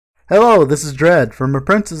Hello, this is Dread from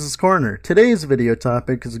Apprentice's Corner. Today's video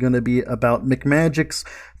topic is going to be about McMagic's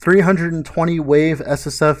 320 wave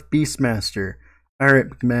SSF Beastmaster. Alright,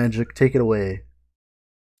 McMagic, take it away.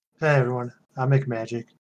 Hey everyone, I'm McMagic.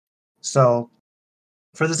 So,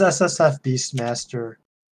 for this SSF Beastmaster,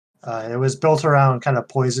 it was built around kind of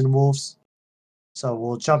poison wolves. So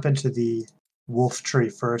we'll jump into the wolf tree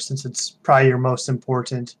first, since it's probably your most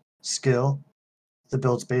important skill the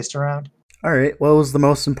build's based around. Alright, what was the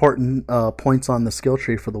most important points on the skill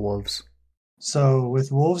tree for the wolves? So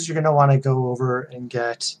with wolves, you're going to want to go over and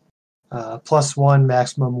get +1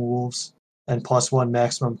 maximum wolves and +1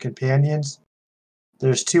 maximum companions.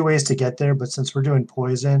 There's two ways to get there, but since we're doing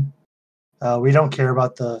poison, we don't care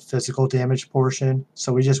about the physical damage portion,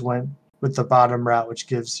 so we just went with the bottom route, which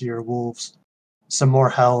gives your wolves some more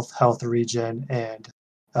health regen, and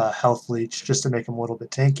health leech, just to make them a little bit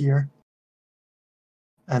tankier.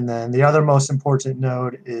 And then the other most important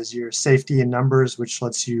node is your safety in numbers, which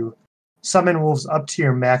lets you summon wolves up to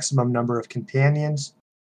your maximum number of companions.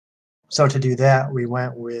 So to do that, we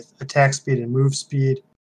went with attack speed and move speed,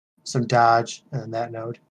 some dodge, and that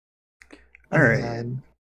node. All right. And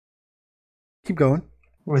keep going.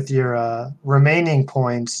 With your remaining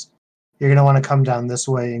points, you're going to want to come down this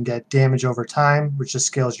way and get damage over time, which just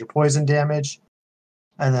scales your poison damage.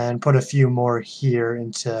 And then put a few more here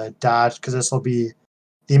into dodge, because this will be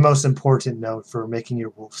the most important node for making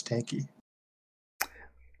your wolves tanky.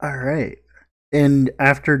 All right. And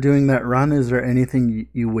after doing that run, is there anything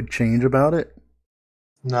you would change about it?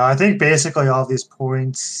 No, I think basically all these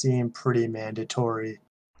points seem pretty mandatory.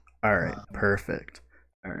 All right, perfect.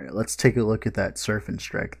 All right, let's take a look at that Serpent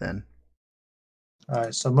Strike then. All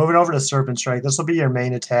right, so moving over to Serpent Strike, this will be your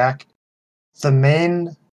main attack. The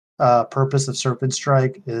main purpose of Serpent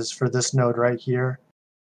Strike is for this node right here,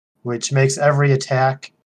 which makes every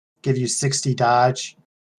attack give you 60 dodge,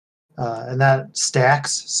 and that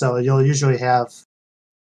stacks. So you'll usually have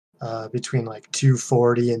between like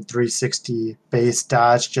 240 and 360 base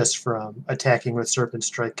dodge just from attacking with Serpent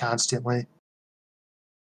Strike constantly.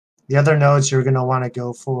 The other nodes you're going to want to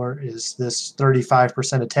go for is this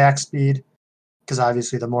 35% attack speed, because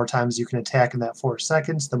obviously the more times you can attack in that 4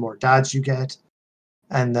 seconds, the more dodge you get.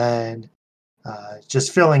 And then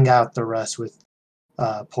just filling out the rest with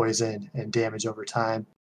poison and damage over time.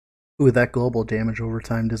 Ooh, that global damage over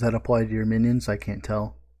time, does that apply to your minions? I can't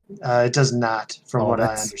tell. It does not, from what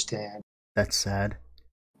I understand. That's sad.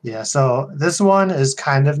 Yeah, so this one is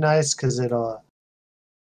kind of nice because it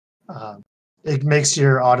makes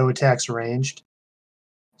your auto attacks ranged,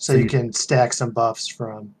 so you can stack some buffs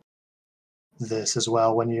from this as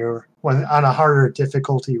well when on a harder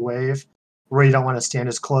difficulty wave where you don't want to stand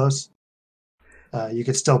as close. You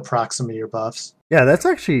could still proc some of your buffs. Yeah, that's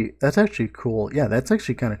actually cool. Yeah, that's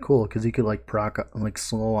actually kind of cool because you could like proc like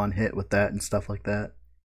slow on hit with that and stuff like that.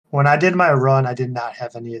 When I did my run, I did not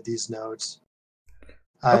have any of these nodes.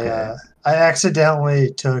 I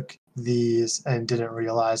accidentally took these and didn't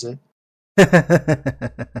realize it.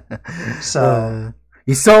 So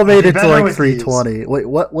you still made it to like 320. These. Wait,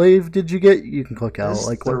 what wave did you get? You can click out.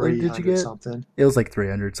 Like what wave did you get? Something. It was like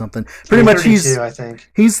 300 something. Pretty much I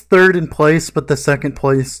think. He's third in place, but the second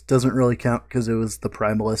place doesn't really count because it was the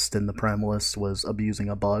Primalist, and the Primalist was abusing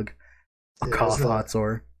a bug. Cough,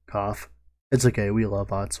 Hotsor. Cough. It's okay, we love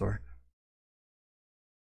Hotsor.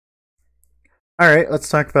 Alright, let's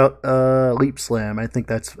talk about Leap Slam. I think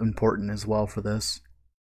that's important as well for this.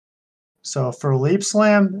 So for Leap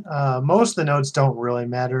Slam, most of the nodes don't really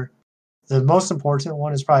matter. The most important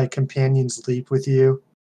one is probably Companions Leap with you,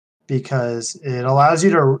 because it allows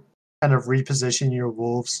you to kind of reposition your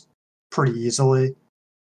wolves pretty easily.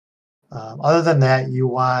 Other than that, you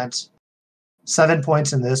want 7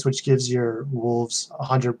 points in this, which gives your wolves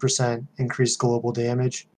 100% increased global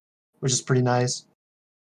damage, which is pretty nice.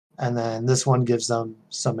 And then this one gives them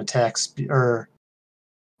some attack speed, or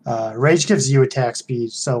Rage gives you attack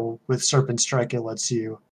speed, so with Serpent Strike it lets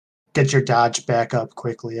you get your dodge back up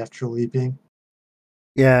quickly after leaping.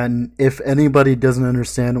 Yeah, and if anybody doesn't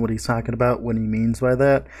understand what he's talking about, what he means by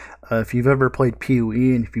that, if you've ever played PoE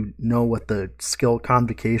and if you know what the skill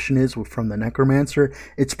Convocation is from the Necromancer,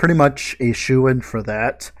 it's pretty much a shoo-in for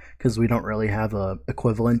that, because we don't really have a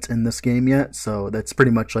equivalent in this game yet, so that's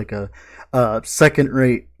pretty much like a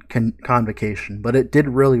second-rate Convocation, but it did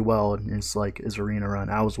really well in his arena run.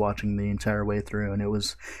 I was watching the entire way through, and it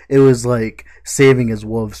was like saving his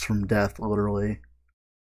wolves from death, literally.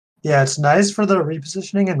 Yeah, it's nice for the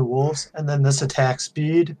repositioning in wolves, and then this attack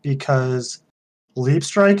speed, because Leap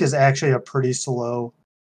Strike is actually a pretty slow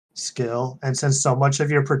skill, and since so much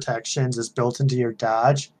of your protections is built into your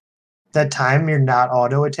dodge, that time you're not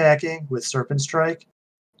auto attacking with Serpent Strike,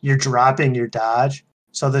 you're dropping your dodge.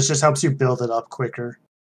 So this just helps you build it up quicker.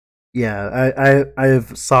 Yeah,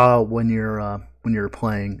 I've saw when you're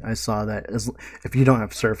playing, I saw that if you don't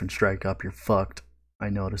have Surf and Strike up, you're fucked. I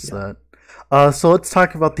noticed that. So let's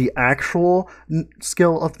talk about the actual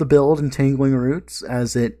skill of the build, Entangling Roots,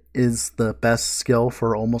 as it is the best skill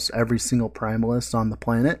for almost every single primalist on the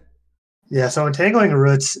planet. Yeah, so Entangling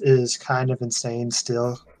Roots is kind of insane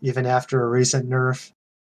still, even after a recent nerf.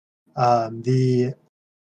 The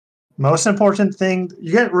most important thing,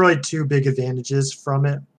 you get really two big advantages from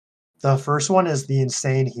it. The first one is the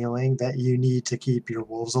insane healing that you need to keep your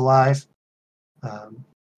wolves alive.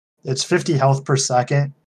 It's 50 health per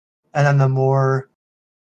second, and then the more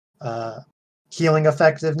healing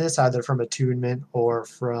effectiveness, either from attunement or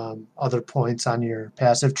from other points on your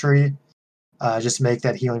passive tree, just make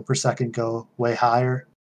that healing per second go way higher.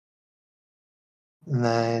 And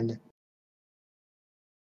then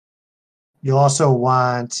you'll also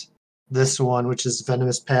want this one, which is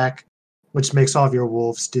Venomous Pack, which makes all of your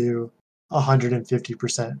wolves do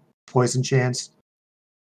 150% poison chance,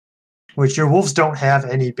 which your wolves don't have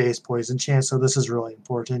any base poison chance, so this is really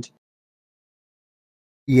important.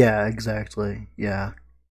 Yeah, exactly. Yeah.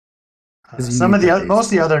 Some of the most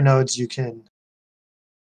of the other nodes you can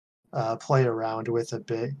play around with a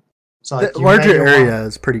bit. So like the larger area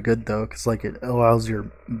is pretty good though, because like it allows your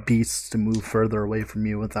beasts to move further away from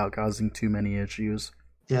you without causing too many issues.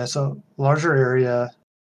 Yeah, so larger area,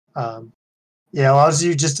 allows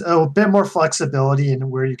you just a bit more flexibility in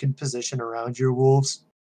where you can position around your wolves,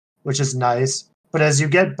 which is nice. But as you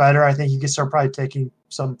get better, I think you can start probably taking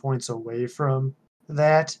some points away from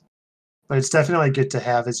that. But it's definitely good to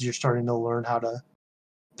have as you're starting to learn how to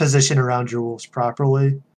position around your wolves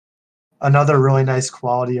properly. Another really nice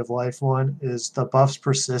quality of life one is the buffs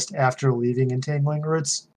persist after leaving Entangling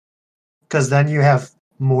Roots, because then you have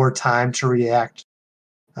more time to react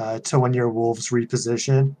to when your wolves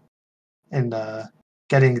reposition and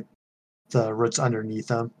getting the roots underneath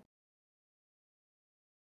them.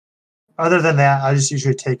 Other than that, I just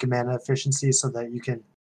usually take a mana efficiency so that you can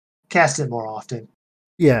cast it more often.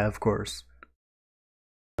 Yeah, of course.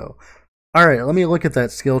 So, all right, let me look at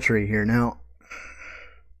that skill tree here now.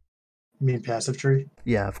 You mean passive tree?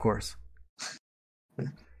 Yeah, of course.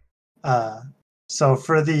 So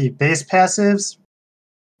for the base passives,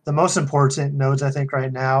 the most important nodes I think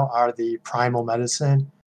right now are the Primal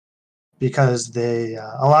Medicine, because they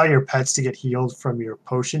allow your pets to get healed from your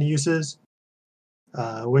potion uses,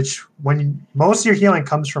 which when most of your healing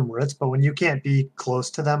comes from Roots, but when you can't be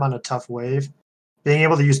close to them on a tough wave, being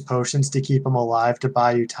able to use potions to keep them alive to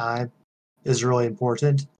buy you time is really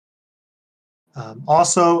important.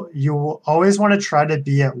 Also, you will always want to try to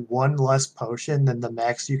be at one less potion than the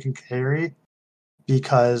max you can carry,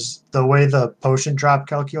 because the way the potion drop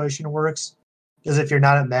calculation works is if you're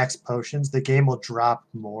not at max potions, the game will drop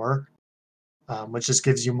more, which just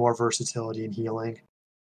gives you more versatility and healing.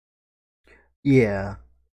 Yeah.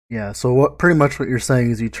 Yeah, so pretty much what you're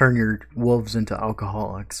saying is you turn your wolves into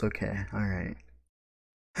alcoholics. Okay, all right.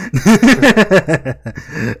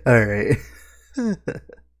 All right.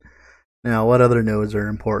 Now, what other nodes are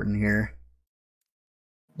important here?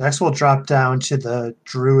 Next, we'll drop down to the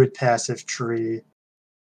Druid passive tree,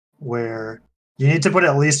 where you need to put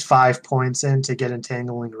at least 5 points in to get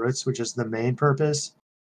Entangling Roots, which is the main purpose.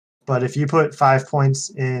 But if you put 5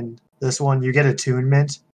 points in this one, you get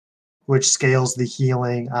Attunement, which scales the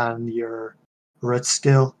healing on your Roots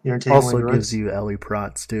skill, your Entangling Also Roots. gives you Ellie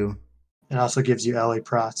Prots, too. And also gives you Ellie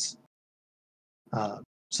Prots.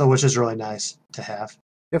 So which is really nice to have.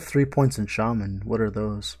 You have 3 points in Shaman. What are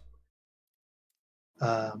those?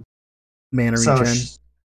 Mana regen?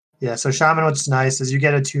 So Shaman, what's nice is you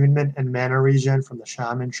get Attunement and Mana Regen from the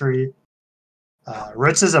Shaman tree.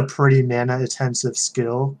 Roots is a pretty mana-intensive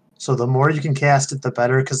skill, so the more you can cast it, the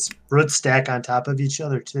better, because Roots stack on top of each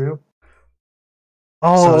other, too.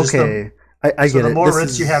 Oh, so okay. I get it. The more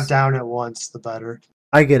Roots you have down at once, the better.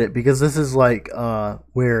 I get it, because this is like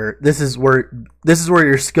where this is where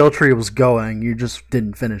your skill tree was going. You just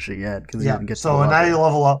didn't finish it yet because you didn't get to so when I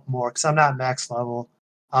level up more, because I'm not max level,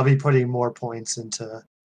 I'll be putting more points into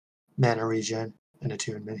Mana Regen and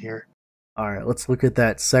Attunement here. All right, let's look at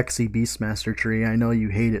that sexy Beastmaster tree. I know you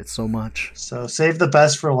hate it so much. So save the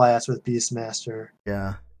best for last with Beastmaster.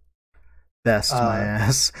 Yeah, best my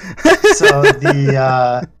ass. So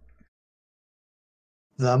the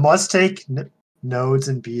must-take nodes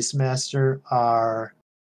in Beastmaster are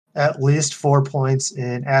at least 4 points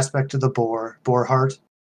in Aspect of the Boar Heart,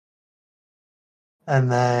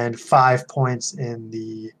 and then 5 points in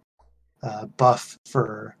the buff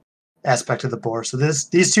for Aspect of the Boar. So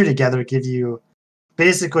these two together give you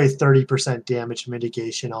basically 30% damage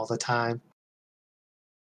mitigation all the time.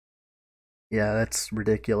 Yeah, that's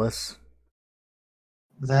ridiculous.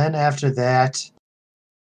 Then after that,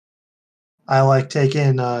 I like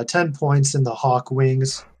taking 10 points in the Hawk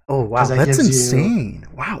Wings. Oh, wow, that that's gives insane.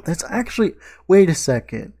 Wow, that's actually... Wait a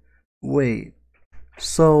second. Wait.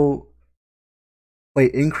 So...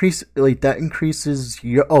 Wait, increase... Like, that increases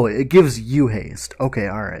your... Oh, it gives you haste. Okay,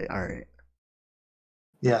 alright.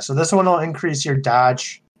 Yeah, so this one will increase your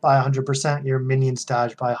dodge by 100%, your minions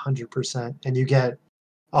dodge by 100%, and you get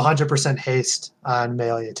 100% haste on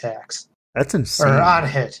melee attacks. That's insane. Or on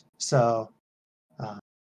hit, so...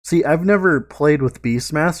 See, I've never played with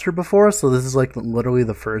Beastmaster before, so this is like literally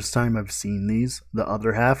the first time I've seen the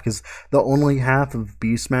other half, because the only half of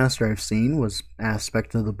Beastmaster I've seen was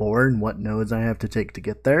aspect of the board and what nodes I have to take to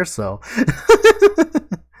get there, so...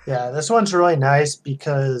 Yeah, this one's really nice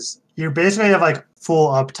because you basically have like full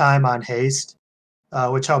uptime on haste,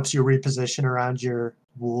 which helps you reposition around your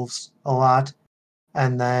wolves a lot.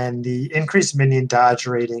 And then the increased minion dodge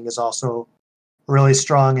rating is also really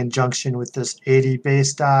strong in junction with this 80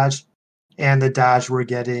 base dodge and the dodge we're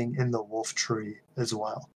getting in the wolf tree as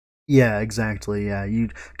well. Yeah, exactly. Yeah,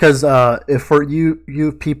 because if for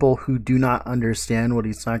you people who do not understand what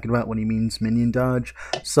he's talking about when he means minion dodge,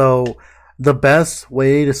 so the best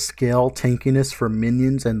way to scale tankiness for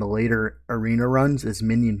minions and the later arena runs is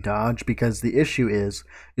minion dodge, because the issue is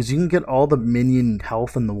you can get all the minion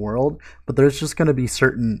health in the world, but there's just going to be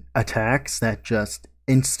certain attacks that just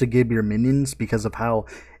insta-give your minions because of how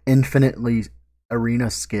infinitely arena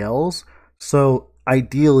scales. So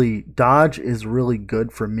ideally, dodge is really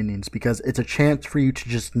good for minions because it's a chance for you to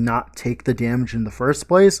just not take the damage in the first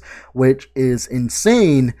place, which is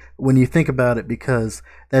insane when you think about it, because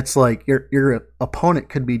that's like your opponent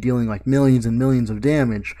could be dealing like millions and millions of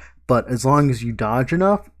damage, but as long as you dodge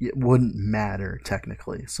enough, it wouldn't matter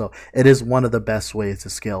technically. So it is one of the best ways to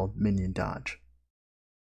scale minion dodge.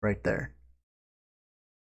 Right there.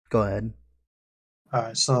 Go ahead.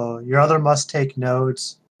 Alright, so your other must-take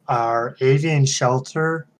nodes are Avian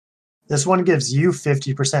Shelter. This one gives you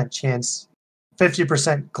 50% chance,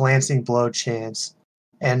 50% glancing blow chance,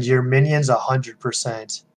 and your minions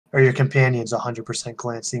 100%, or your companions 100%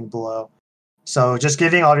 glancing blow. So just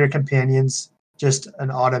giving all your companions just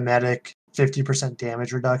an automatic 50%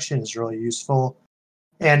 damage reduction is really useful,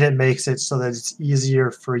 and it makes it so that it's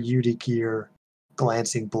easier for you to gear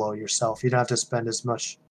glancing blow yourself. You don't have to spend as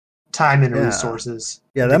much time and resources.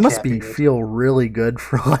 Yeah, that must feel really good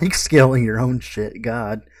for like scaling your own shit.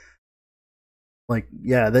 God, like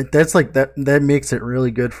yeah, that's like that makes it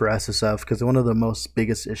really good for SSF, because one of the most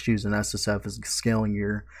biggest issues in SSF is scaling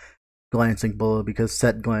your glancing blow, because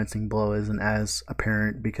set glancing blow isn't as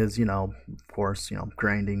apparent because, of course,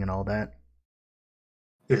 grinding and all that.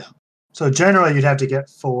 Yeah. So generally you'd have to get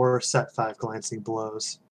 4 set 5 glancing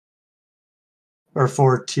blows. Or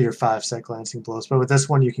 4 tier 5 set glancing blows. But with this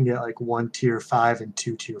one, you can get like 1 tier 5 and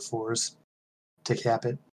 2 tier 4s to cap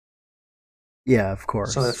it. Yeah, of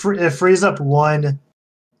course. So it frees up 1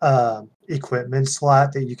 equipment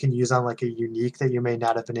slot that you can use on like a unique that you may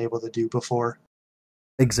not have been able to do before.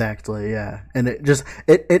 Exactly, yeah. And it just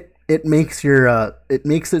it makes your it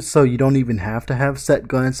makes it so you don't even have to have set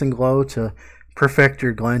glancing blow to perfect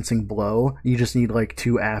your glancing blow. You just need like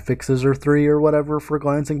 2 affixes or 3 or whatever for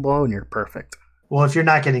glancing blow, and you're perfect. Well, if you're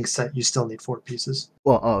not getting set, you still need 4 pieces.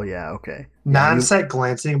 Well, oh yeah, okay. Non-set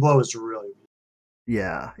glancing blow is really weak.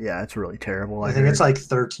 Yeah, it's really terrible. I think it's like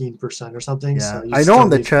 13% or something. Yeah, so I know on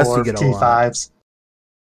the chest you get a lot. T5s.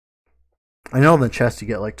 I know on the chest you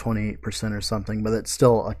get like 28% or something, but it's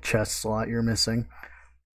still a chest slot you're missing.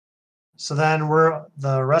 So then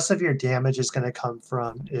the rest of your damage is going to come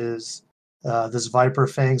from is this Viper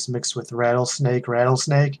Fangs mixed with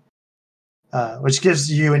Rattlesnake, which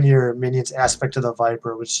gives you and your minions aspect of the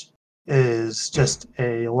Viper, which is just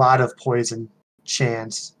a lot of poison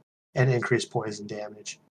chance and increased poison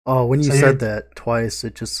damage. Oh, when you said that twice,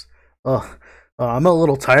 it just... I'm a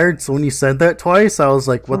little tired, so when you said that twice, I was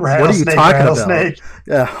like, what are you talking about?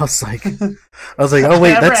 Yeah, I was like, oh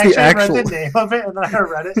wait, that's the actual... I read the name of it, and then I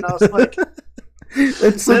read it, and I was like...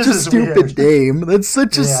 That's such a stupid name. That's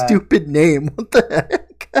such a stupid name. What the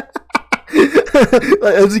heck?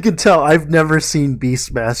 As you can tell, I've never seen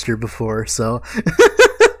Beastmaster before, so...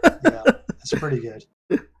 Yeah, it's pretty good.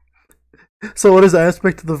 So what does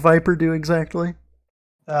Aspect of the Viper do exactly?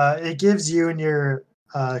 It gives you and your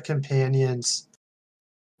companions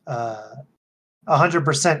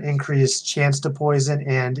 100% increased chance to poison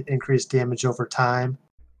and increased damage over time.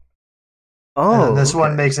 Oh, and this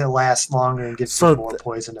one makes it last longer and gives you more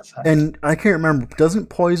poison effect. And I can't remember, doesn't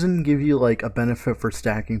poison give you like a benefit for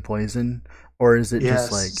stacking poison? Or is it just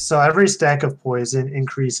Yes. like, So every stack of poison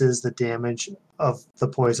increases the damage of the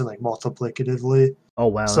poison like multiplicatively. oh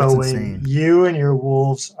wow, So that's when insane. you and your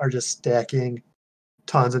wolves are just stacking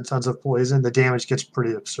tons and tons of poison, the damage gets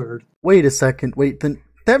pretty absurd. Wait a second. Wait, then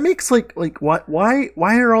that makes like why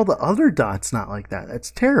are all the other dots not like that?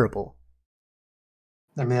 That's terrible.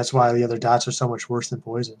 I mean, that's why the other dots are so much worse than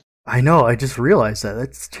poison. I know, I just realized that.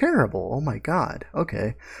 That's terrible. Oh my god.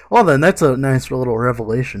 Okay. Well then that's a nice little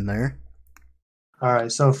revelation there. All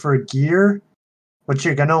right, so for gear, what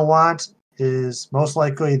you're gonna want is most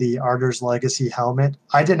likely the Arter's Legacy helmet.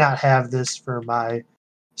 I did not have this for my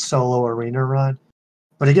solo arena run,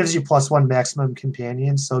 but it gives you +1 maximum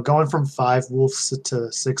companions. So going from 5 wolves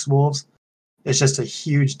to 6 wolves, it's just a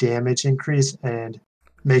huge damage increase and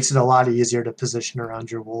makes it a lot easier to position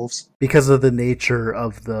around your wolves. Because of the nature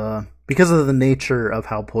of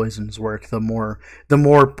how poisons work, the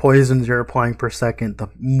more poisons you're applying per second, the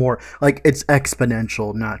more like it's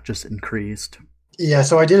exponential, not just increased. Yeah,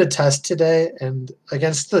 so I did a test today, and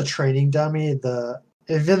against the training dummy,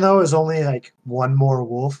 even though it was only like one more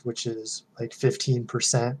wolf, which is like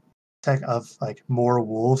 15% of like more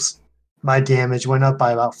wolves, my damage went up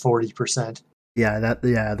by about 40%. Yeah,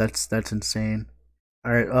 that's insane.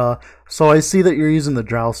 All right, so I see that you're using the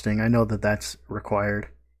jousting. I know that that's required.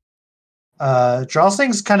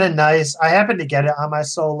 Drawsting's kind of nice. I happened to get it on my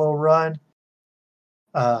solo run,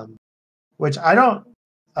 which I don't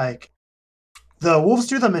like. The wolves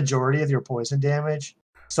do the majority of your poison damage.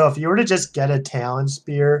 So if you were to just get a Talon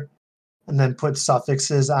Spear and then put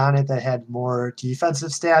suffixes on it that had more defensive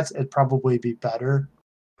stats, it'd probably be better.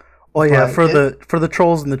 Oh yeah, But for the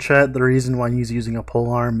trolls in the chat, the reason why he's using a pole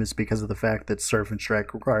arm is because of the fact that Serpent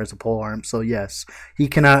Strike requires a pole arm. So yes, he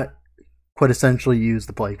cannot quintessentially use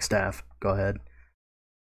the Plague Staff. Go ahead.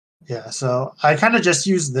 Yeah, so I kind of just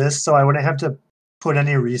use this so I wouldn't have to put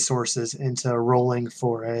any resources into rolling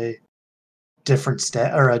for a different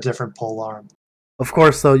stat or a different pole arm. Of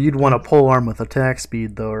course, though, you'd want a pole arm with attack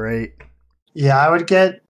speed, though, right? Yeah, I would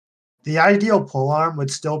get the ideal pole arm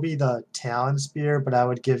would still be the Talon Spear, but I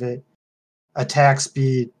would give it attack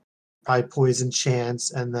speed, probably poison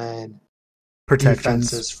chance, and then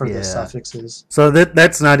Protections defenses for the suffixes. So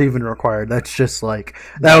that's not even required. That's just like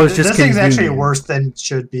that was just. This thing's actually worse than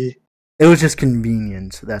should be. It was just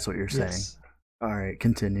convenient. That's what you're saying. Yes. All right,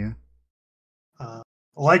 continue.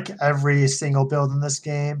 Like every single build in this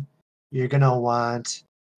game, you're gonna want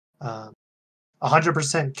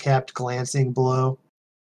 100% capped glancing blow.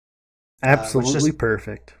 Absolutely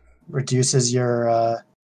perfect. Reduces your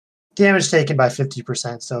damage taken by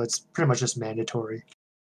 50%, so it's pretty much just mandatory.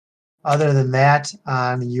 Other than that,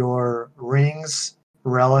 on your rings,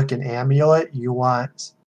 relic, and amulet, you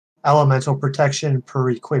want elemental protection per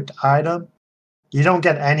equipped item. You don't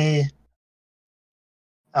get any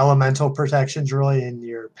elemental protections really in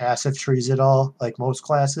your passive trees at all, like most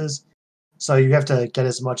classes. So you have to get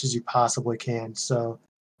as much as you possibly can. So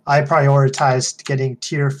I prioritized getting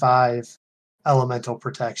tier 5 elemental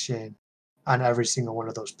protection on every single one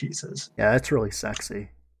of those pieces. Yeah, that's really sexy.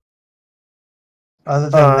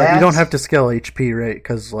 Other than that, you don't have to scale HP, right?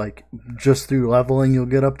 Because like just through leveling, you'll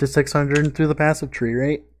get up to 600 through the passive tree,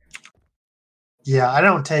 right? Yeah, I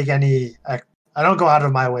don't take any. I don't go out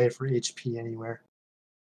of my way for HP anywhere.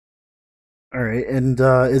 All right, and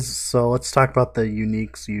so let's talk about the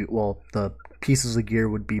uniques. The pieces of gear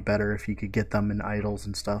would be better if you could get them in idols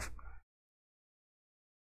and stuff.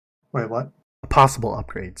 Wait, what? Possible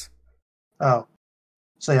upgrades. Oh,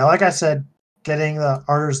 so yeah, like I said, getting the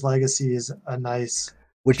Arter's Legacy is a nice.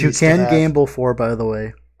 Which you can gamble for, by the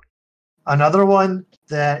way. Another one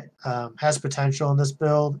that has potential in this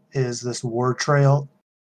build is this War Trail.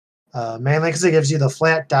 Mainly because it gives you the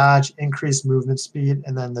flat dodge, increased movement speed,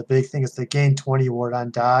 and then the big thing is the gain 20 ward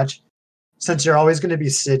on dodge. Since you're always going to be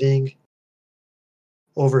sitting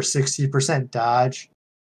over 60% dodge,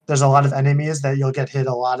 there's a lot of enemies that you'll get hit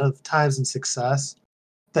a lot of times in success,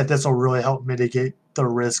 that this will really help mitigate the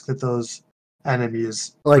risk that those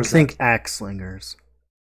enemies like present. Think axe slingers.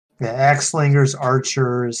 Yeah, axe slingers,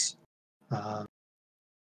 archers.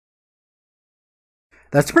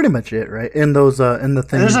 That's pretty much it, right? In those, in the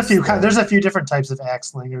things. There's a few different types of axe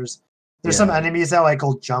slingers. There's some enemies that like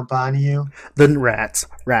will jump on you. Then rats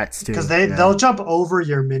too. Because they'll jump over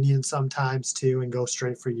your minions sometimes too and go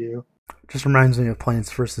straight for you. Just reminds me of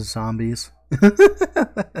Plants vs Zombies.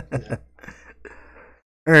 Yeah.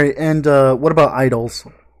 All right, and what about idols?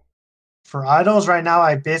 For idols, right now,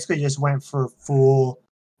 I basically just went for full.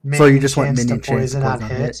 So you just want minion chance to poison on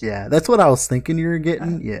hit? Yeah, that's what I was thinking you were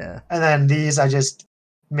getting. Yeah. And then these, I just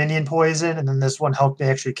minion poison, and then this one helped me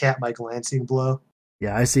actually cap my glancing blow.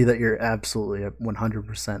 Yeah, I see that you're absolutely at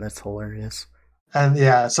 100%. That's hilarious. And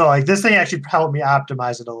yeah, so like this thing actually helped me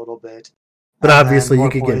optimize it a little bit. But And obviously, then you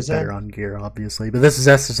more could get poison. better on gear, obviously. But this is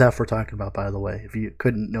SSF we're talking about, by the way, if you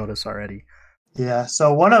couldn't notice already. Yeah,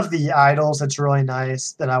 so one of the idols that's really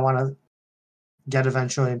nice that I want to get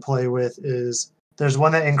eventually and play with is there's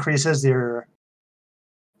one that increases your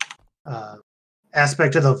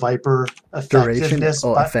aspect of the Viper Duration? effectiveness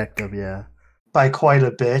Oh, effective, yeah. by quite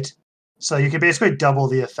a bit. So you can basically double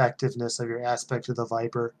the effectiveness of your aspect of the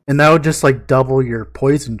Viper. And that would just like double your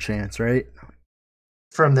poison chance, right?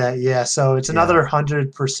 From that, yeah. So it's another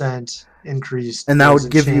 100% increased. And that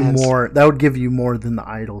would give you chance. more. That would give you more than the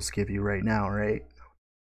idols give you right now, right?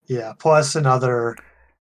 Yeah, plus another.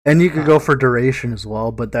 And you could go for duration as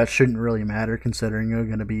well, but that shouldn't really matter considering you're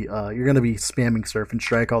gonna be spamming Surf and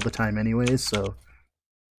Strike all the time anyways. So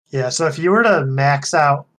yeah, so if you were to max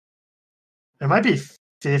out, it might be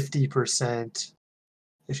 50%.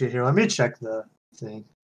 Actually, here, let me check the thing.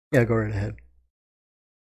 Yeah, go right ahead.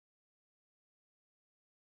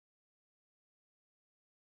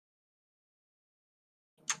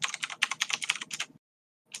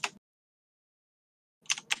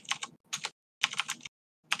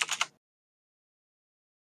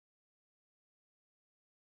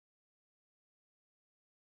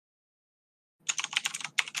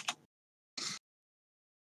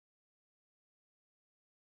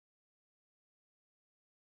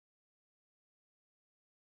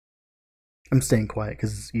 I'm staying quiet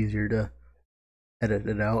because it's easier to edit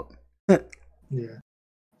it out. Yeah.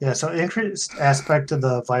 Yeah, so increased aspect of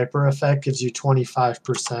the Viper effect gives you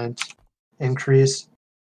 25% increase,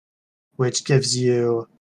 which gives you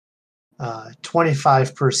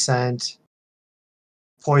 25%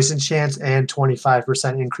 poison chance and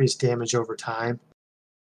 25% increased damage over time.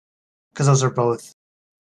 Because those are both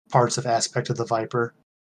parts of aspect of the Viper.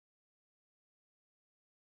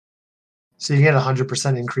 So you get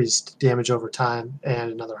 100% increased damage over time and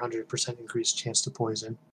another 100% increased chance to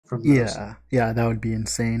poison from those. Yeah, that would be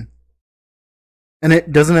insane. And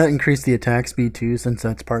it doesn't that increase the attack speed too, since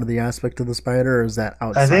that's part of the aspect of the spider, or is that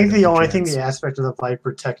outside? I think the only chance? thing the aspect of the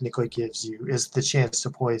Viper technically gives you is the chance to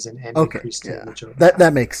poison and increase damage over time.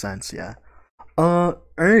 That makes sense, yeah.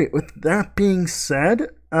 Alright, with that being said,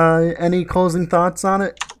 any closing thoughts on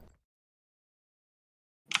it?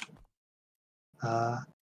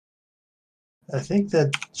 I think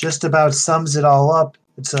that just about sums it all up.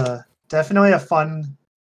 It's definitely a fun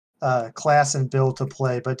class and build to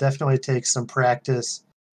play, but definitely takes some practice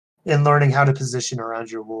in learning how to position around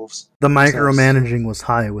your wolves. The micromanaging was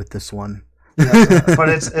high with this one. Yeah, but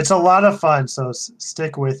it's a lot of fun, so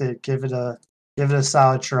stick with it. Give it a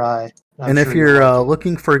solid try. And if you're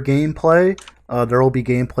looking for gameplay, there will be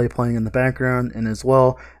gameplay playing in the background, and as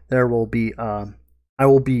well, there will be I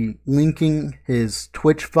will be linking his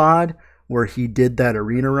Twitch VOD where he did that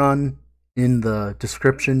arena run in the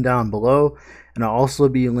description down below. And I'll also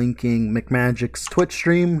be linking McMagic's Twitch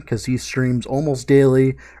stream because he streams almost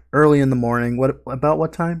daily, early in the morning. About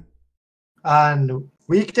what time? On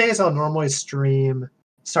weekdays, I'll normally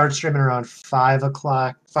start streaming around 5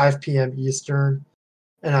 p.m. Eastern.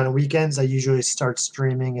 And on weekends, I usually start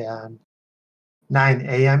streaming at 9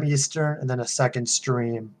 a.m. Eastern, and then a second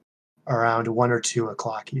stream around 1 or 2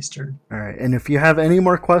 o'clock Eastern. All right, and if you have any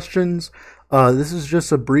more questions, this is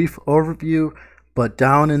just a brief overview, but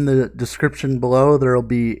down in the description below, there will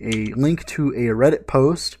be a link to a Reddit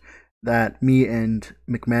post that me and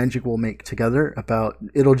McMagic will make together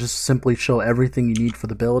it'll just simply show everything you need for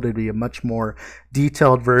the build. It'll be a much more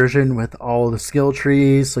detailed version with all the skill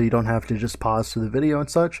trees, so you don't have to just pause through the video and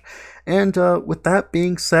such. And with that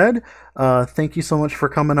being said, thank you so much for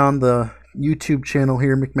coming on the YouTube channel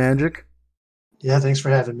here, McMagic. Yeah, thanks for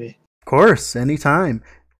having me. Of course, anytime.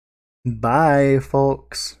 Bye,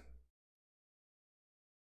 folks.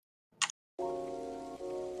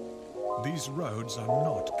 These roads are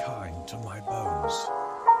not kind to my bones.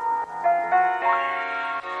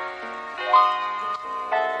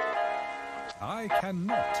 I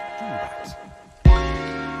cannot do that.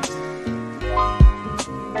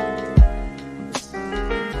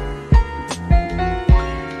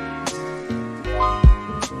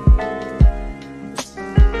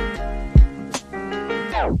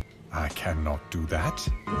 I cannot do that.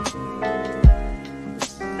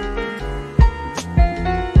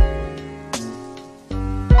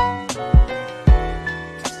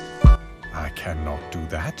 I cannot do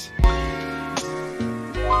that.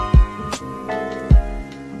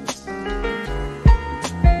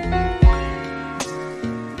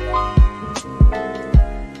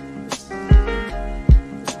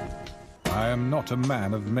 I am not a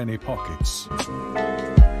man of many pockets.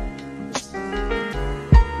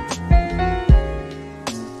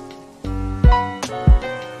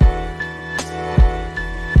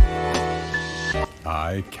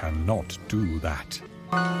 I cannot do that.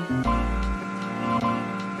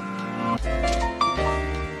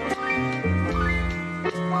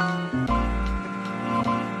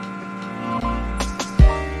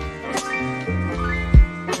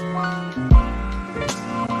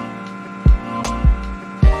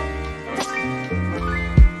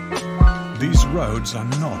 These roads are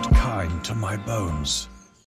not kind to my bones.